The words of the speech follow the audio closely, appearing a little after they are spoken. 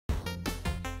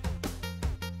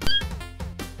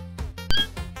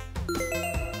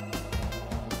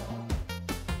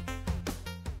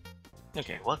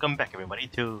Okay, welcome back everybody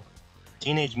to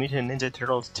Teenage Mutant Ninja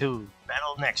Turtles 2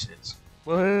 Battle Nexus.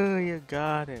 Whoa, you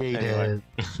got it. He Anyway.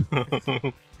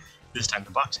 did. This time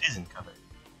the box isn't covered.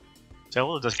 So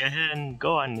we'll just get ahead and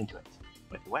go on into it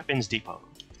with Weapons Depot.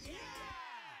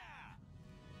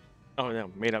 Oh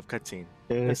no, made up cutscene.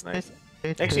 That's nice.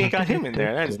 Actually, you got him in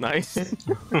there. That's nice.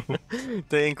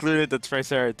 They included the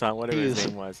Triceratops, whatever his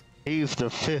name was. He's the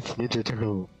fifth Ninja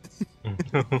Turtle.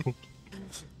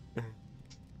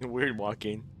 Weird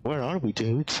walking. Where are we,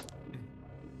 dudes?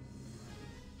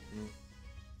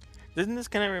 Doesn't this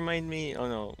kind of remind me? Oh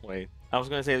no, wait. I was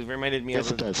gonna say it reminded me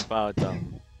Yes, it does. about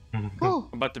Oh,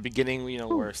 about the beginning, you know,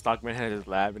 where Stockman had his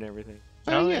lab and everything.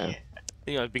 oh yeah.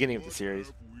 You know, the beginning of the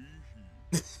series.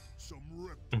 Some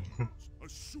reptiles, a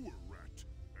sewer rat,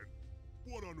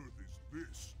 and what on earth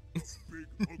is this? Big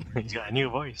ugly. He's got a new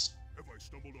voice. Have I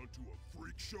stumbled onto a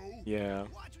freak show? Yeah.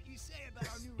 Watch what you say about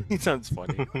our new He sounds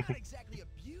funny. You're not exactly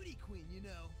a beauty queen, you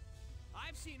know.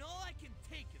 I've seen all I can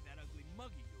take of that ugly mug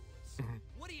of yours.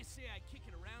 What do you say I kick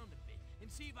it around a bit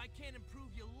and see if I can't improve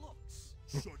your looks?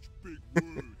 Such big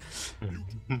words.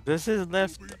 Mutant. Does his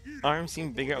left arm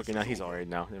seem bigger? Okay, now he's alright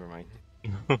now. Never mind.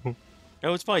 It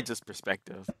was probably just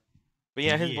perspective. But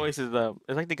yeah, his Yeah. voice is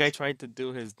it's like the guy tried to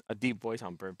do a deep voice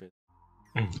on purpose.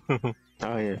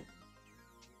 Oh yeah.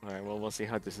 Alright, well we'll see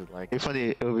how this is like. It'd be funny.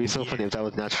 It would be so funny if that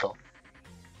was natural.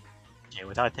 Yeah,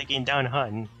 without taking down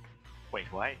Hun.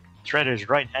 Wait, what? Shredder's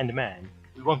right-hand man.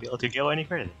 We won't be able to go any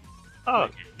further. Oh,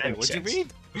 okay. That Wait, makes what'd you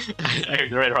sense. read? I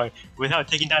heard it right or wrong. Without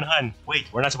taking down Hun. Wait,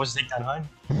 we're not supposed to take down Hun?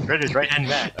 Shredder's right-hand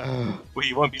man.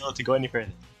 We won't be able to go any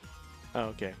further. Oh,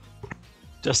 okay.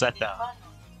 Just that,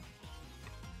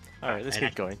 Alright, let's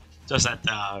keep going. just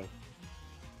that,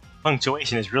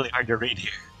 punctuation is really hard to read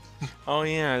here. Oh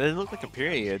yeah, they look like a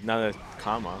period, not a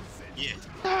comma. Yeah.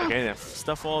 Okay, if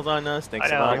stuff falls on us, thanks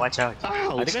I a know, lot. watch out.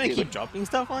 Oh, Are they gonna keep dropping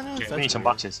stuff on us? Okay, we That's need some weird.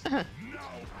 boxes.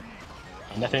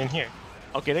 Nothing in here.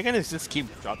 Okay, they're gonna just keep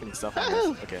dropping stuff on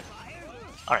us. Okay.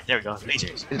 Alright, there we go.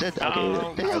 Lasers. Is that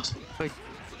Oh, okay? ouch. Wait.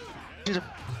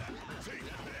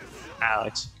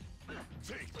 Ouch.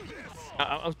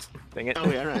 Ow, dang it. Oh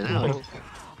yeah, right now.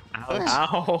 Ouch.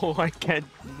 Ow, I can't.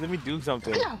 Let me do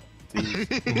something.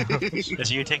 Jeez.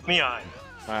 Because you take me on.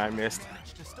 I missed.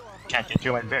 Can't get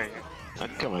through my barrier.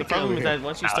 Come on. The get problem over is here. that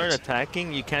once you start Ouch.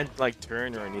 attacking, you can't like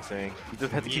turn or anything. You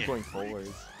just have to keep Yeah. going forward.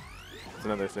 It's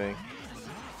another thing.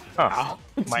 Huh. Ow.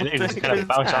 My What the lasers heck kind is of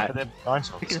bounce off that? of the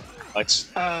consoles. Ouch.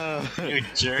 You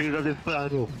jerk. You don't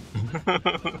final.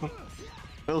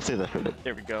 We'll see that for it.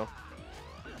 There we go.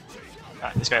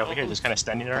 This guy over here just kind of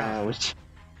standing around. Ouch.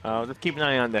 Just keep an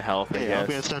eye on the health, I Yeah, I'll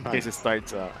be on guess. In standby. case it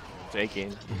starts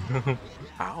shaking.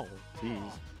 Ow.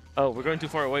 Jeez. Oh, we're going too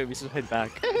far away. We should head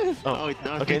back. Oh, wait,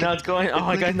 no, Okay, now it's going. Oh,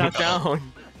 I got knocked down.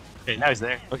 Okay, now he's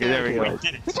there. Okay, there we Wait, go.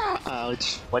 did it?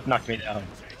 Ouch. What knocked me down?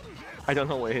 I don't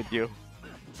know what hit you.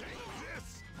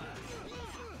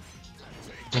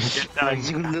 Get down.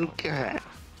 You little cat.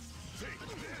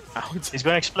 Ouch. He's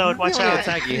gonna explode. Watch What out.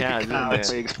 attack he has, isn't Ouch.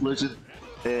 it? Explosion.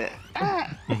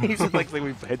 He's just like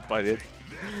we head butted.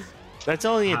 That's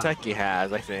all the attack he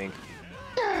has, I think.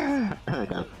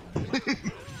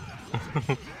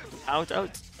 Ouch, ouch.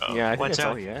 Oh, Yeah, I think watch that's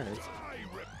all out. he has.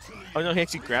 Oh no, he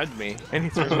actually grabbed me. And he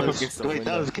threw me against the Wait, that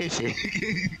window. was Casey.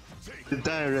 The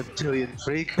dire reptilian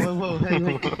freak. Whoa, whoa, hey,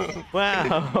 hey.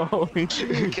 Wow.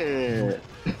 Okay.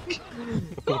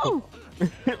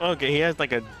 Okay, he has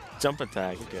like a jump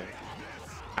attack. Okay.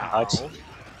 Ouch. Ow.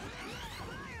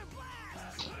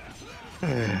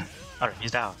 Alright,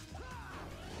 he's down.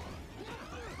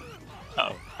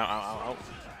 Uh-oh. Ow, ow, ow, ow.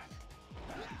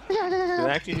 Did I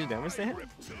actually do damage to him?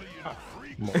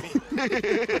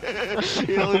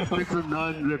 He only picks a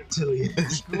non-reptilian.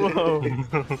 Whoa.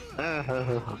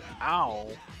 Ow.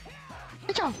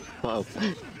 Whoa.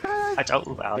 Ouch.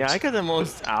 Oh, ouch. Yeah, I got the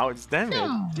most ouch damage.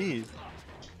 Jeez.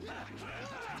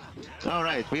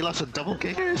 Alright, we lost a double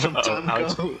kicker some Uh-oh, time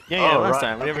ouch. ago. Yeah, Oh, last right.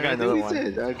 time. We never Okay, got I think another we one.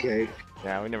 did. Okay.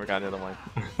 Yeah, we never got another one.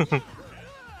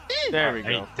 There we go.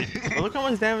 Alright. Well, look how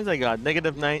much damage I got.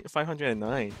 Negative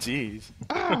 509. Jeez.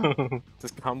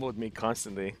 Just comboed me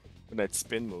constantly with that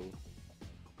spin move.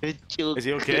 Is he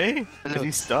okay? Is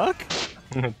he stuck?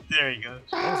 There you go.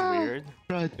 That was weird.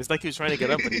 Right. It's like he was trying to get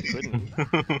up, but he couldn't.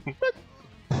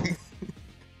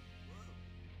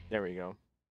 There we go.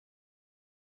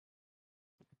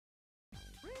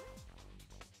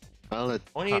 Well,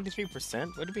 Only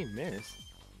 83%? What did we miss?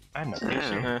 I'm not too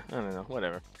sure. I don't know.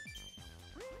 Whatever.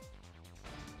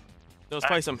 There was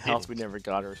probably some health we never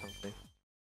got or something.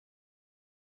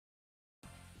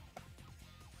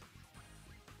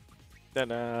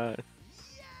 Ta-da!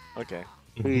 Okay.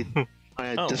 we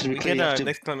Oh, just we because get you have an to,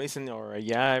 exclamation or a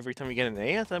yeah every time we get an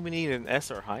A. I thought we need an S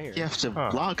or higher. you have to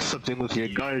Huh. block something with your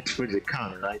guard for the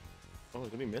counter, right? Oh,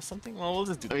 did we miss something? Well, we'll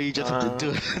just do. Or you just have to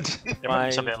do it. There might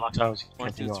be something that locks on.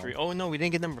 One, two, three. Oh no, we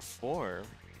didn't get number 4.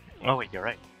 Oh wait, you're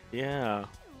right. Yeah.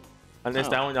 Unless Oh.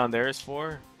 that one down there is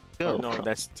 4. No, Oh, no,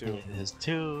 that's 2. There's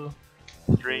 2,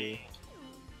 3,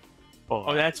 4.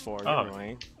 Oh, that's 4. Oh. Never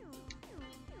mind.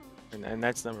 And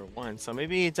that's number 1. So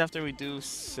maybe it's after we do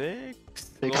 6.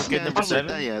 We'll get yeah, number probably,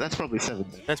 7. yeah, that's probably 7.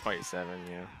 That's probably 7.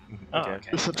 Yeah. Oh, Okay. okay.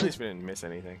 At least we didn't miss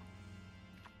anything.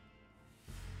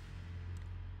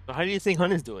 So how do you think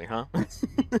Hun is doing, huh?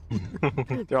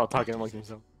 They're all talking amongst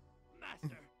themselves.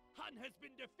 Master, Hun has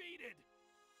been defeated.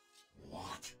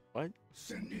 What? What?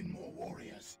 Send in more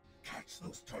warriors. Catch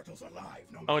those turtles alive.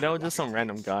 No Oh, that matter was just what some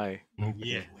random guy.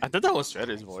 Yeah. I thought that was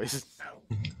Shredder's voice.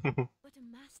 But a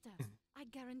master, I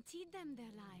guaranteed them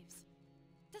their lives.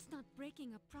 Does not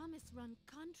breaking a promise run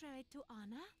contrary to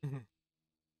honor?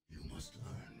 You must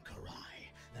learn, Karai,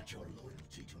 that your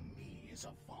loyalty to me is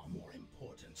of far more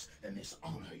importance than this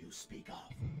honor you speak of.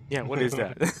 Yeah, what is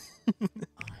that?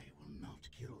 I will not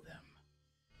kill them.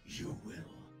 You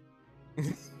will.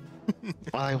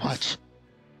 While I watch.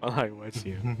 While I watch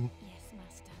you. Yes,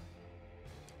 master.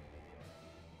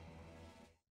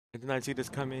 I did not see this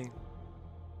coming.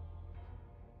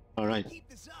 Alright. Keep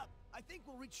this up. I think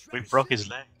we'll reach We Shredder's broke his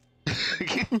city. leg.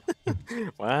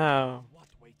 Wow. What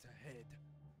waits ahead?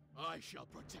 I shall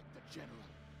protect the general.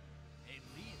 Hey,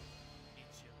 Leon,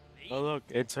 it's your lady. Oh look,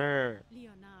 it's her.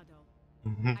 Leonardo,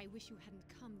 I wish you hadn't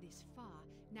come this far.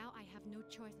 Now I have no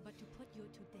choice but to put you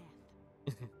to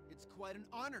death. It's quite an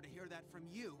honor to hear that from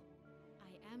you.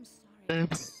 I am sorry.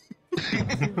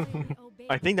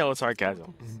 I think that was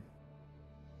sarcasm.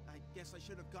 I guess I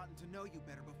should have gotten to know you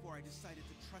better before I decided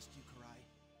to trust you, Karai.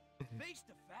 Face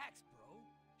the facts, bro.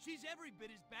 She's every bit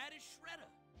as bad as Shredder.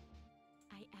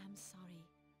 I am sorry.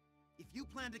 If you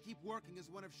plan to keep working as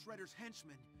one of Shredder's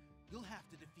henchmen, you'll have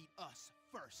to defeat us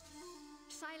first.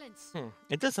 Silence.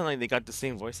 It does sound like they got the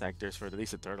same voice actors for at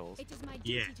least the Turtles. It is my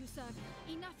Yeah. duty to serve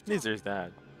you. Enough At least talk. there's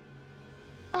that.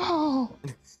 Oh!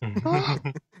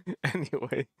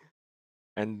 Anyway.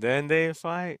 And then they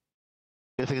fight.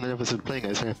 I think another person playing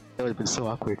as her. That would have been so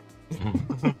awkward.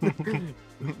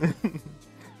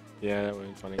 Yeah, that would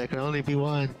be funny. There can only be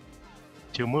one.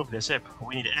 To move the ship,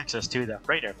 we need access to the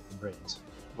freighter bridge,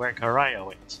 where Karai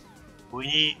awaits.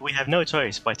 We have no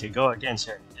choice but to go against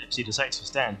her if she decides to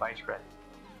stand by Shredder.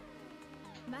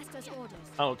 Master's orders.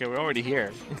 Oh, okay, we're already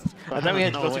here. I thought we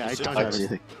had to no, go wait, through I the don't ship have first.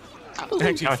 anything. It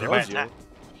actually Counter my froze you. attack.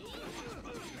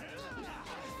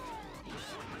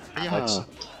 Yeah.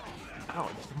 Ouch.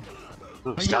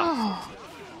 Ooh, stop.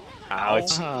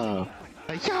 Ouch. Yeah.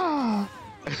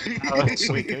 Ouch.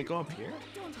 Wait, can we go up here?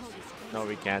 Don't hold this. No,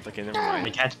 we can't. Okay, never We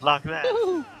mind. can't block that.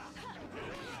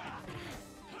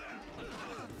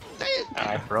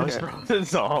 I froze.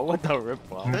 That's all. What the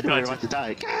rip off? I don't want to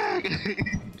die.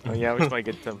 Oh yeah, we should probably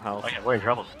get some help. Oh yeah, we're in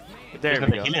trouble. There There's we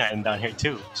another go. healing item down here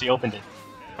too. She opened it.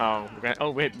 Oh, oh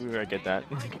wait, we gotta get that.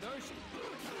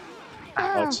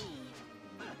 Ouch.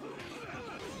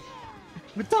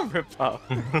 But don't rip off.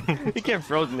 You get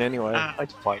frozen anyway.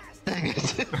 Ouch, fight. Dang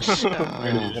it. We're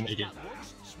gonna make it.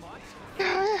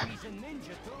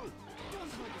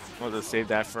 We'll just save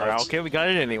that for. Ouch. Okay, we got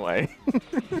it anyway.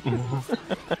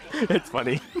 It's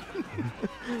funny.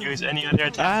 Use any other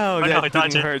attack. Ow, Oh, no, that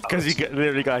dodge didn't it. hurt because he Ouch.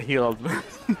 literally got healed.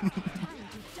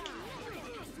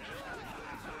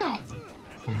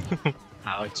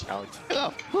 Ouch. Ouch.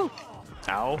 Oh,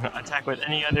 Ow. Attack with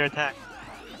any other attack.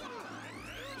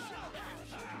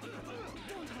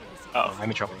 Uh oh, I'm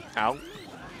in trouble. Ow.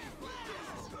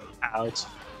 Ouch.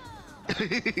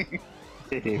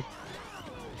 whew.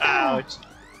 Ouch.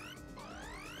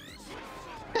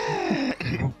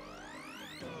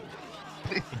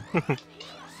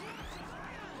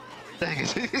 Dang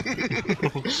it.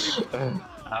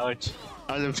 Ouch.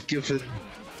 I'd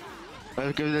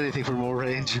have given anything for more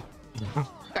range. We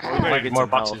better Might get more some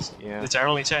help. boxes. Yeah. It's our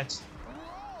only chance.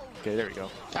 Okay, there we go.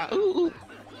 Ooh.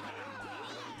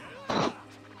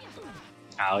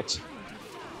 Ouch.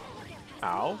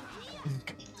 Ow.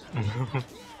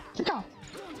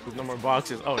 There's no more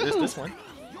boxes. Oh, this one.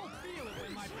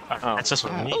 Oh. That's just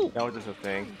what we need. That was just a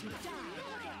thing.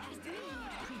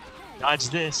 Dodge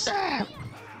this.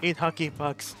 Eat hockey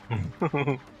pucks.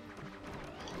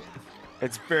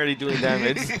 It's barely doing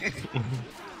damage.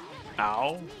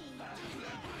 Ow.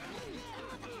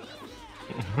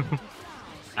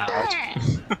 Ouch.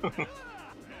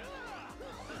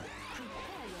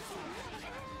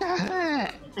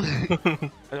 I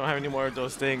don't have any more of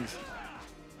those things.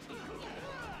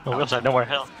 Oh, we also have no more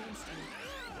health.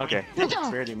 Okay,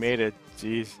 barely made it.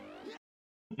 Jeez.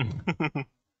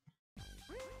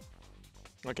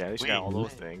 Okay, at least you got all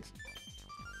those things.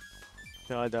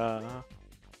 Ta-da!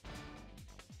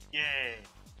 Yay!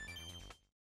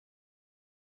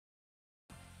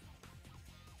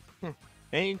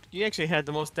 And you actually had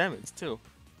the most damage too.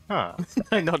 Huh.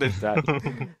 I noticed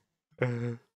that.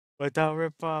 Without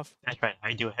rip-off. That's right,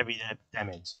 I do heavy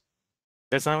damage.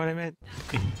 That's not what I meant.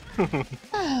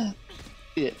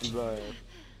 Yeah. But...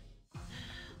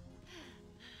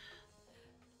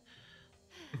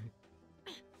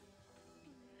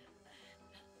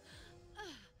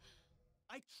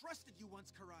 I trusted you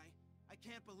once, Karai. I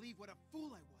can't believe what a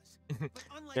fool I was. But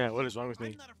unlike Yeah, you, what is wrong with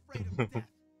me? I'm not afraid of death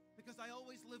because I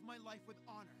always live my life with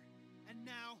honor. And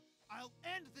now I'll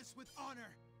end this with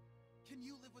honor. Can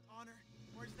you live with honor,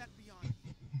 or is that beyond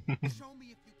you? Show me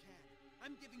if you can.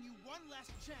 I'm giving you one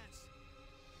last chance.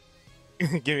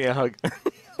 Give me a hug. Don't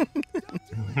do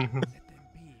it. Let them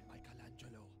be,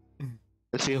 Michelangelo.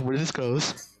 Let's see where this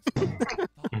goes.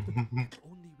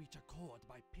 Only reach a chord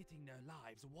by pitting their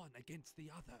lives one against the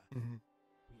other.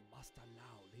 We must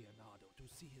allow Leonardo to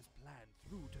see his plan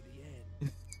through to the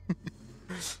end.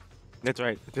 That's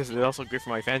right. This is also great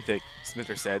for my fanfic,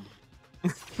 Smither said.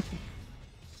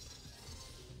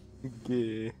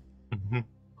 Yeah.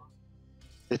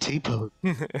 The T-pose.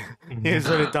 He has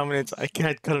sort of dominance. I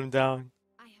can't cut him down.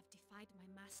 I have defied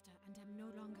my master and am no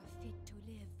longer fit to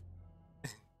live.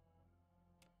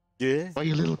 Yeah. Why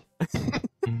you little? You were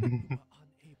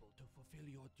unable to fulfill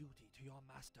your duty to your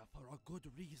master for a good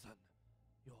reason.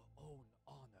 Your own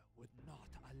honor would not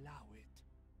allow it.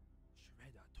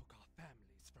 Shredder took our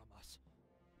families from us.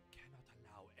 We cannot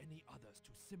allow any others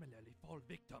to similarly fall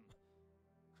victim.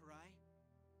 Karai,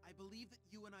 I believe that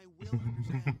you and I will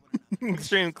understand one another.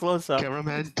 Extreme close up.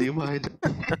 Cameraman, do you mind?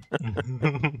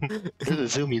 There's a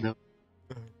zoom, you know.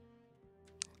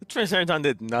 Triceratops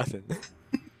did nothing.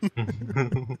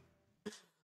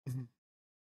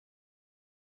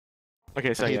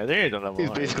 Okay, so yeah, there you go. He's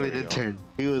basically an intern.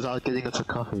 He was out getting us a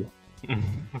coffee.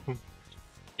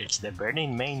 It's the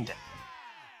burning main deck.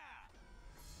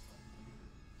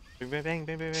 Bang, bang, bang,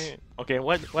 bang, bang, bang. Okay,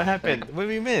 what happened? What did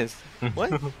we miss?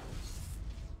 What?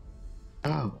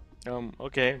 Oh.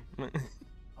 Okay.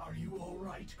 Are you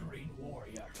alright, Green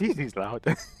Warrior? Jeez, he's loud.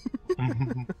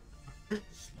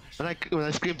 When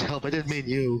I screamed help, I didn't mean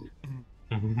you.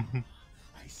 I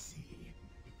see.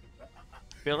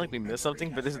 Feel like we missed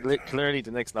something, but this is clearly the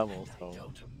next level. So.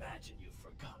 Don't imagine you've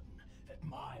forgotten that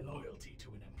my loyalty to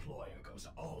an employer goes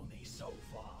only so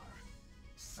far.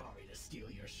 Sorry to steal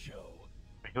your show.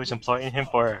 He was employing him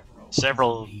for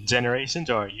several generations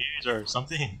or years or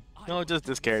something. No, just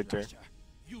this character.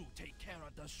 You take care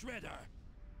of the Shredder.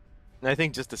 And I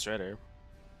think just the Shredder.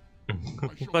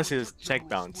 Plus his check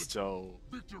bounce, so.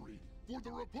 Victory for the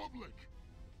Republic.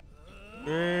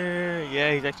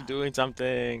 Yeah, he's actually doing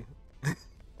something.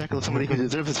 Tackle somebody who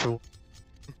deserves it for.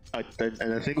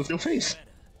 And I think with no face.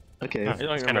 Okay. Huh. I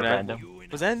don't It's remember kinda that. random.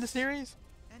 Was that in the series?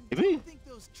 And Maybe. do you think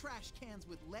those trash cans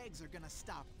with legs are gonna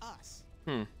stop us?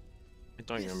 I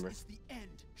don't remember. This is the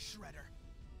end, Shredder.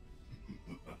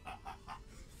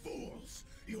 Fools,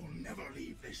 you'll never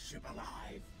leave this ship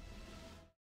alive.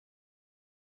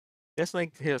 That's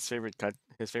like his favorite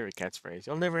catchphrase.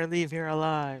 You'll never leave here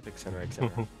alive, etc.,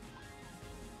 etc.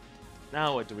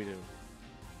 Now what do we do?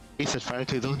 He set fire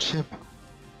to his own ship.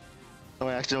 Oh,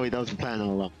 actually, no, that was the plan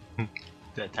all along.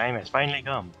 The time has finally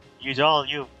come. Use all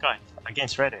you've got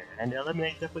against Shredder and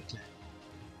eliminate the Foot Clan.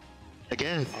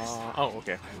 Again. Oh,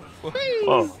 okay.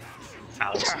 Whoa.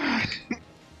 Ouch.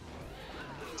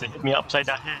 So hit me upside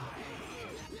the head.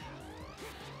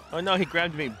 Oh no, he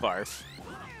grabbed me, barf.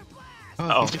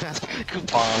 Oh, he's too fast.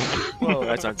 Bong. Whoa,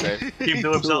 that's unsafe. He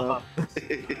blew himself up.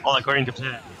 All according to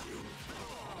plan.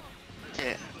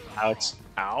 Yeah. Ouch.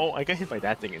 Ow, I got hit by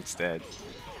that thing instead.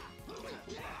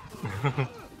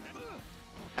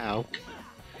 Ow.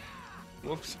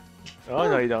 Whoops. Oh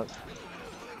no, you don't.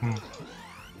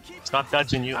 Stop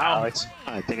dodging you, Alex.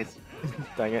 Alright, take it.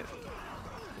 Dang it.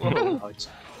 Whoa. Ouch.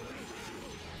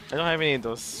 I don't have any of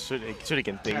those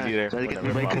shuriken things either. Try to get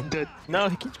Whatever, the Bob. mic dead. No,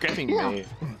 he keeps grabbing me.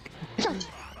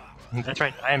 That's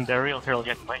right, I am the real turtle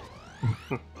get fight.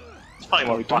 It's probably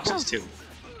more boxes too.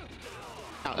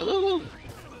 Ow.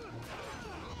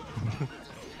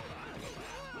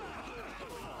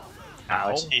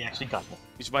 Ouch, he actually got me.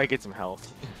 We should probably get some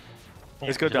health. Yeah,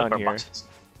 Let's go just look down for here. Boxes.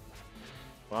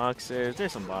 Boxes,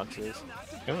 there's some boxes.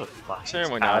 Ooh, boxes. Sure,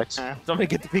 why not? Ouch. Somebody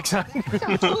get the big sign.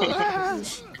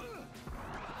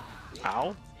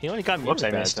 Ow. He only got me Whoops, with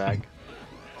I that missed. attack.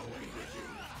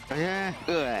 Oh, yeah.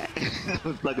 I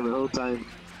was plugging the whole time.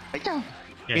 Like, yeah.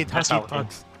 Yeah, Eat that's husky how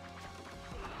pucks.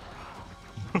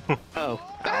 Oh.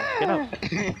 Get up.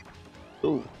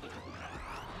 Ooh.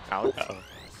 Ouch.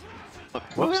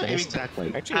 Whoops, I aiming missed. that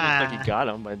way. Actually, it looked like he got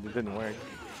him, but it didn't work.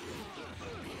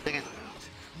 Dang it.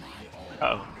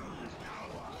 Uh-oh.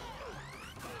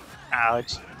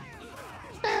 Ouch.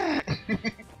 Ow.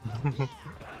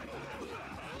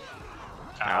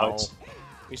 Ouch.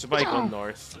 We should probably go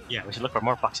north. Yeah, we should look for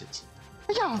more boxes.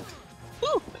 Yeah.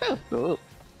 Ooh. Oh.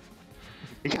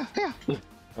 Yeah.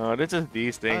 Oh, this is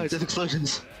these Oh, things. just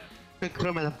explosions. Quick, throw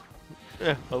 'em at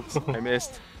him. Oops, I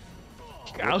missed.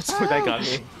 Ouch, that got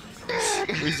me.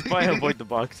 We should probably avoid the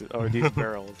boxes or these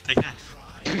barrels. Take that.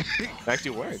 It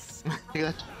actually worked. Take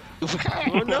that.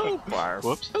 Oh no, barf.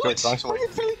 Whoops. What? Wait, wrong Why way. you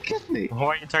really get me? Why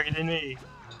are you targeting me?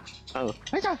 Oh.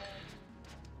 Yeah.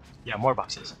 Yeah, more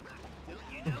boxes.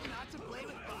 There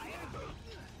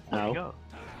you Ow. go.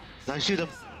 Now shoot him.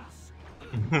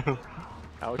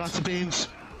 Ouch. Lots of beams.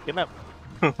 Get up.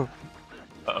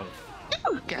 Uh-oh.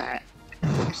 God.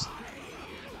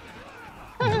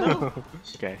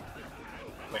 Okay.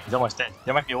 Wait, he's almost dead.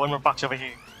 There might be one more box over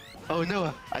here. Oh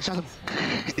no, I shot him.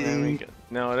 There we go.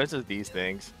 No, this is these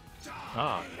things.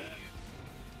 Oh.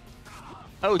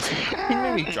 Ouch. He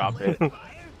made me drop it.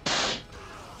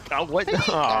 Oh, what?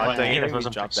 Oh, dang it. He made me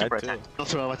drop that too. Don't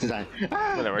throw him at the time.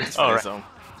 Whatever, just All finish him.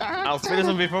 I'll finish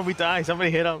him before we die. Somebody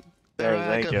hit him. There,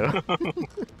 thank you.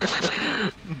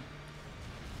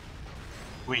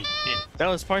 We did. That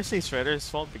was partially Shredder's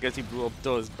fault because he blew up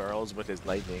those barrels with his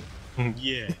lightning.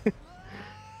 Yeah.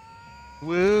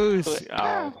 Woo!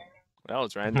 Oh, that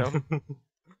was random.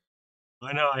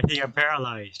 Oh no, I think I'm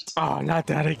paralyzed. Oh, not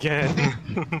that again.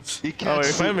 You Oh,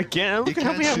 if I'm again, look at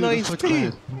how we have no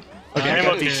HP. Okay, I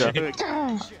got pizza.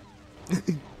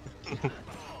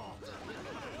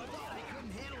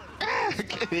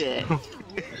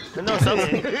 No, stop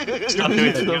Stop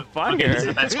doing that. the fire.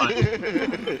 Okay, that's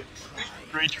fine.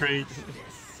 Retreat.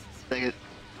 Dang it.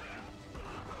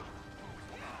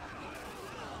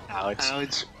 Ouch.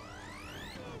 Ouch.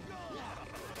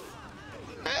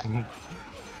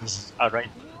 This is outright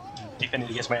defending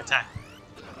against my attack.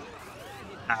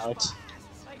 Ouch.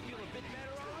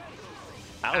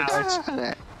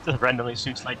 Ouch. Just randomly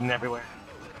shoots lightning everywhere.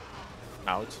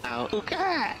 Ouch. Ow.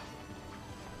 Okay.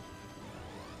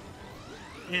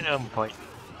 Hit him, point.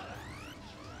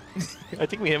 I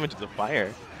think we hit him into the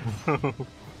fire.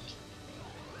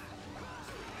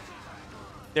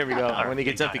 There we go. When he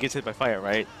gets up, he gets hit by fire,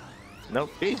 right?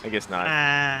 Nope. I guess not.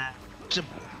 Ah.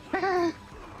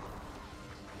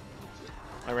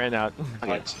 I ran out.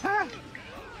 Okay.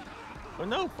 Oh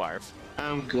no, barf.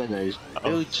 I'm gonna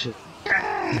shoot you.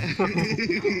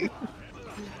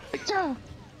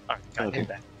 Alright, got him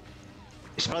back.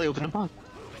 You should probably open a box.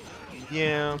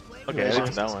 Yeah. Okay, I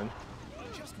like that one.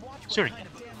 Sure.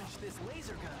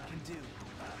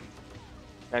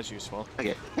 That's useful.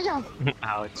 Okay.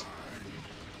 Ouch.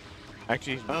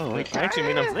 Actually, Oh, I actually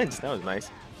made him flinch. That was nice.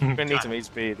 We're gonna need some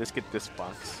HP. Let's get this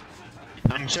box.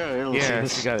 I'm sure it'll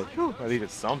Yes, see you got it. Whew, at least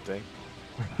it's something.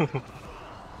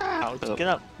 Ouch, get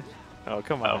up. Oh,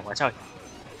 come Uh-oh, on. watch out.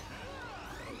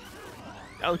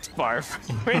 Ouch, barf.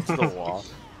 Right into the wall.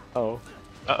 Oh.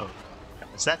 Uh-oh.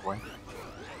 What's that one?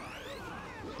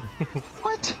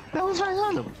 What? That was right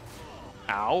on him.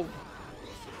 Ow.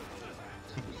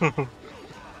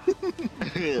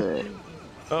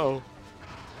 Oh.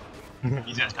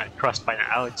 He just got crushed by the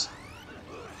ouch.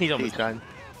 He's almost done.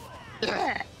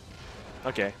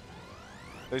 Okay.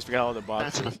 At least we got all the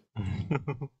boxes.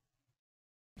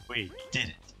 We did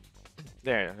it.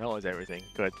 There, that was everything.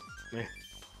 Good.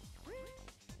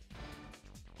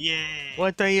 Yay!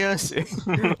 What the yes?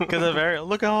 Because of Ariel.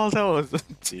 Look at all those.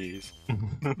 Jeez.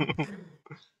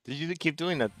 Did you keep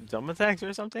doing that dumb attacks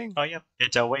or something? Oh, yep.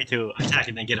 It's a way to attack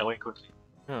and then get away quickly.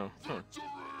 Oh.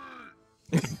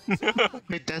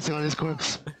 We're dancing on his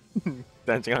corpse.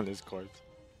 Dancing on his corpse.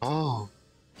 Oh.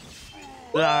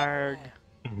 Larg.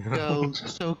 Go.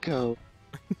 So go.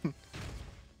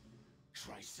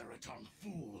 Triceraton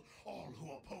fool! All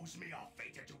who oppose me are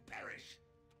fated to perish.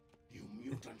 You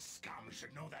mutant scum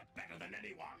should know that better than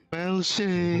anyone. Well,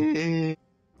 shit.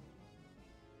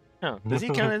 Oh, does he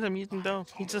count as a mutant though?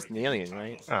 He's just an alien,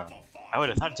 right? Oh, I would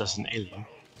have thought just an alien.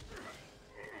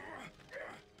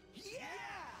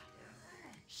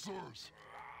 Sirs,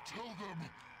 tell them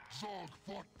Zog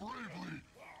fought bravely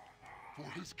for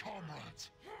his comrades,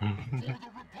 for the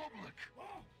Republic,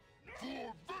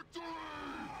 for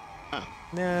victory!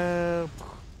 No.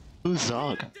 Who's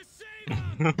Zog?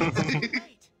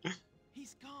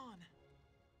 He's gone.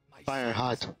 My Fire sons,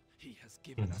 hot. He has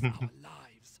given us our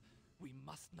lives. We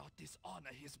must not dishonor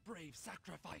his brave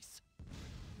sacrifice.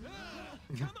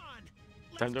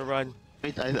 Time to run.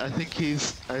 Wait, I think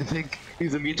he's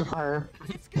immune to fire.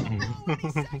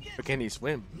 But can he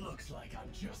swim? Looks like I'm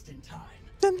just in time.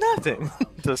 Then nothing.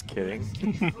 Just kidding.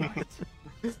 Flight?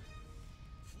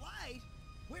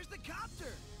 Where's the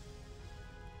copter?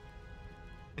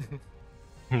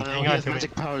 Hang He on has to it.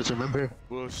 magic powers, remember?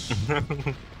 Whoosh.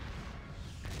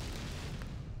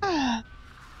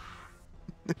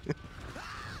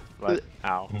 What?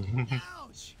 Ow.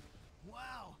 Ouch!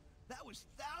 Wow, that was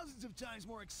thousands of times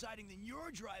more exciting than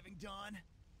your driving, Don.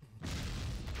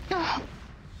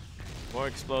 More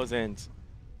explosions.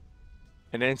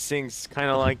 And then sings kind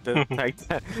of like the like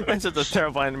that. That's just a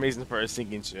terrible animation for a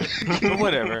sinking ship. But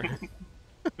whatever.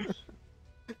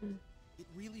 It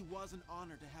really was an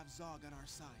honor to have Zog on our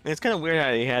side. And it's kind of weird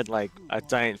how he had like a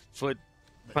giant Foot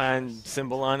Clan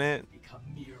symbol on it.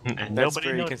 And That's nobody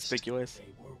very noticed. conspicuous. They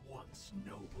were once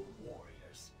noble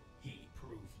warriors. He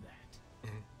proved that.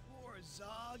 Poor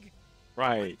Zog. Why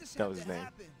Right, did this that have was to his name.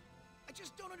 happen? I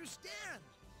just don't understand.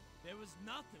 There was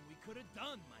nothing we could have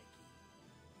done, Mikey.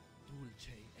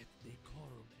 Dulce et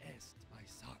decorum est, my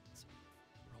sons.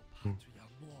 Pro patria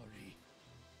mori.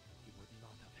 He would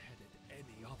not have headed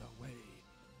any other way.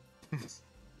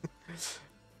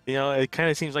 You know, it kind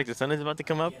of seems like the sun is about to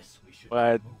come up, Yes, we should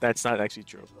but move that's not actually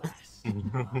true. last. My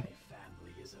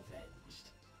family is avenged.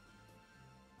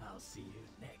 I'll see you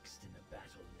next in the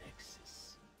battle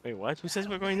Nexus. Wait, what? Who says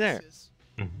we're going there?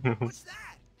 What's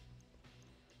that?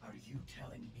 Are you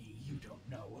telling me you don't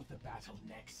know of the battle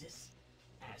Nexus?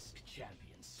 Ask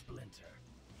Champion Splinter.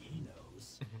 He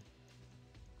knows.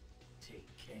 Take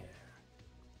care.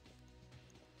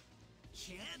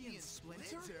 Champion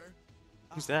Splinter?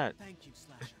 Who's that? Thank you,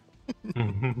 Slasher.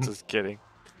 Just kidding.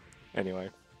 Anyway.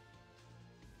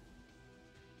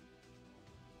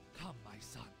 Come, my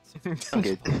sons.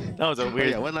 Okay. That was a Oh, weird.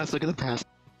 yeah, one last look at the past.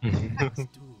 Let's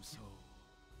do so.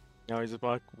 Now we just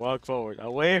walk forward,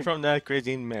 away from that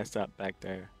crazy mess up back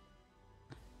there.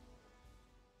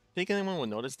 Think anyone will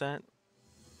notice that?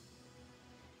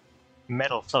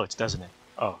 Metal floats, doesn't it?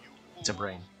 Oh, it's a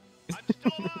brain.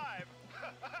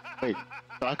 Wait,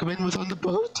 Aquaman was on the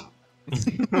boat?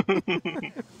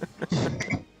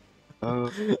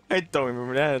 I don't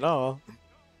remember that at all.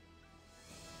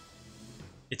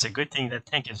 It's a good thing that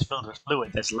tank is filled with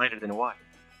fluid that's lighter than water.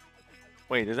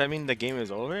 Wait, does that mean the game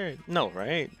is over? No,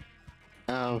 right?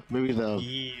 Maybe there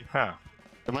Huh,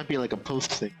 might be like a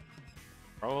post thing.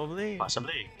 Probably.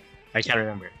 possibly. I can't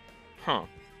remember. Huh.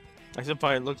 I should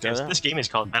probably look that Because up. this game is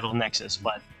called Battle Nexus,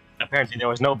 but apparently there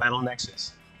was no Battle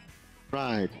Nexus.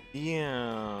 Right.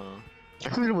 Yeah. I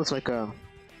think it was like Let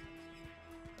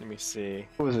me see.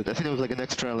 what was it? I think it was like an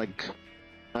extra like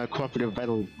cooperative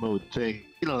battle mode thing.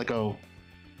 You know, like a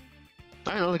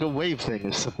I don't know, like a wave thing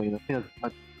or something. You know,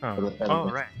 like, Oh,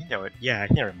 right. I think that would, yeah, I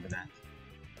can remember that.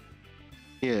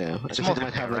 yeah. I It's think they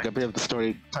might multiplayer, have like a right? bit of the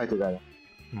story tied to that.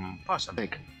 I Possibly.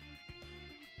 think.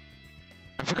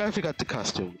 I forgot the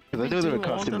costume. 'Cause I We knew there were do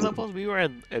all the costumes. levels. We were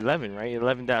at 11, right?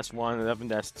 11-1,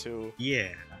 11-2. Yeah.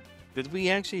 Did we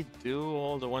actually do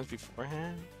all the ones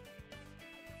beforehand?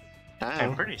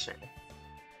 I'm pretty sure.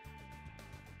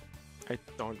 I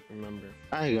don't remember.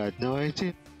 I got no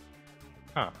idea.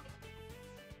 Huh.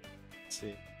 Let's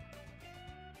see.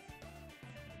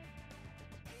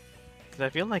 Because I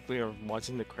feel like we were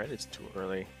watching the credits too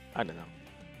early. I don't know.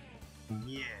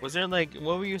 Yeah. Was there like,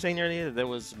 what were you saying earlier? That there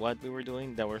was what we were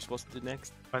doing that we're supposed to do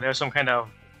next? But there's some kind of,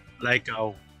 like,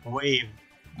 a wave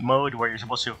mode where you're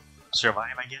supposed to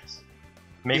survive, I guess?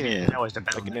 Maybe Yeah. that was the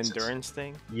Battle Like an Nexus. endurance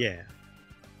thing? Yeah.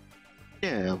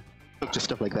 Yeah, just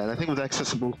stuff like that. I think it was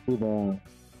accessible through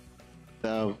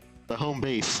the home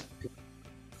base.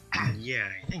 Yeah,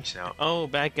 I think so. Oh,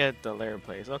 back at the lair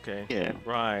place. Okay. Yeah.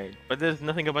 Right. But there's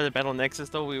nothing about the Battle Nexus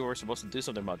though. We were supposed to do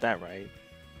something about that, right?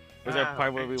 Was there a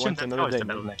part where we went to another the day?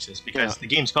 Battle Nexus, because Yeah. the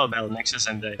game's called Battle Nexus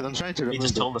and Because I'm trying to they remember.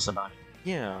 just told us about it.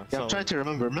 Yeah. Yeah, So I'm trying to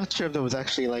remember. I'm not sure if there was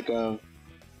actually like a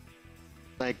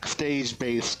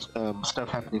stage-based stuff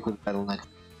happening with Battle Next.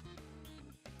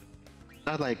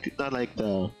 Not like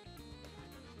the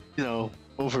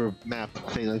over map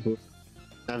thing like we're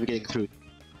navigating through.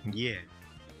 Yeah.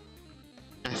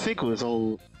 I think it was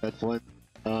all that one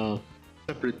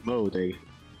separate mode.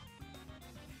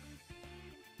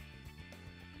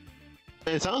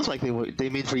 It sounds like they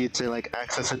mean for you to like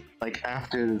access it like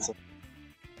after this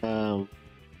main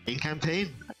campaign.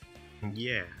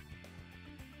 Yeah.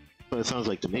 But it sounds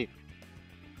like to me.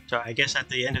 So I guess at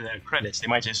the end of the credits, they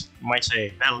might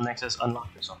say Battle Nexus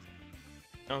unlocked or something.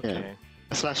 okay.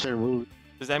 Slash their rule.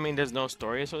 Does that mean there's no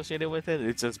story associated with it?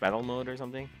 It's just battle mode or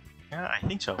something? Yeah, I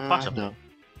think so. Possibly. No. I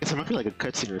guess there might be like a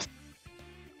cutscene or something.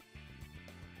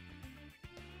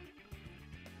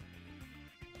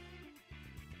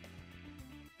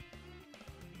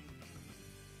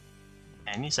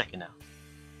 Any second now,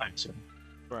 I assume.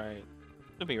 Right.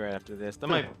 It'll be right after this. That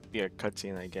might be a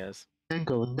cutscene, I guess. And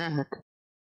go knack.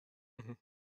 Let's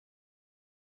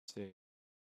see.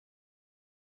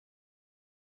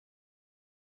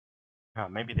 Oh,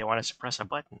 maybe they want us to press a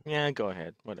button. Yeah, go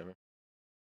ahead. Whatever.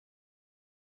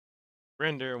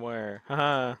 Render wire.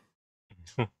 Haha.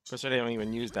 Plus, they don't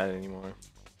even use that anymore.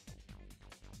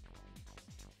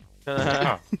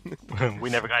 Oh. We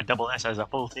never got double S as a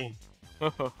full team.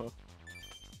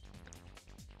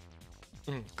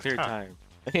 Clear Huh. time.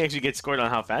 I think actually get scored on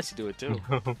how fast you do it too.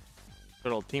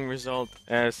 Total team result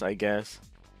S, I guess.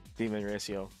 Demon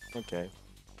ratio. Okay.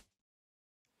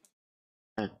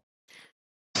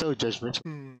 So judgment.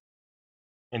 In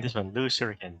this one, lose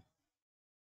shuriken.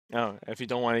 Oh, if you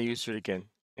don't want to use shuriken,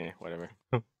 whatever.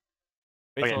 Oh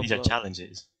yeah, Faithful these are blow.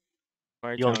 challenges.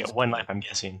 Fire You only challenge get one code. life, I'm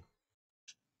guessing.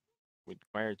 With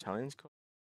fire challenge code?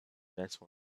 That's one.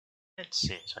 Let's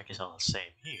see, so I guess I'll save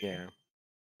here. Yeah.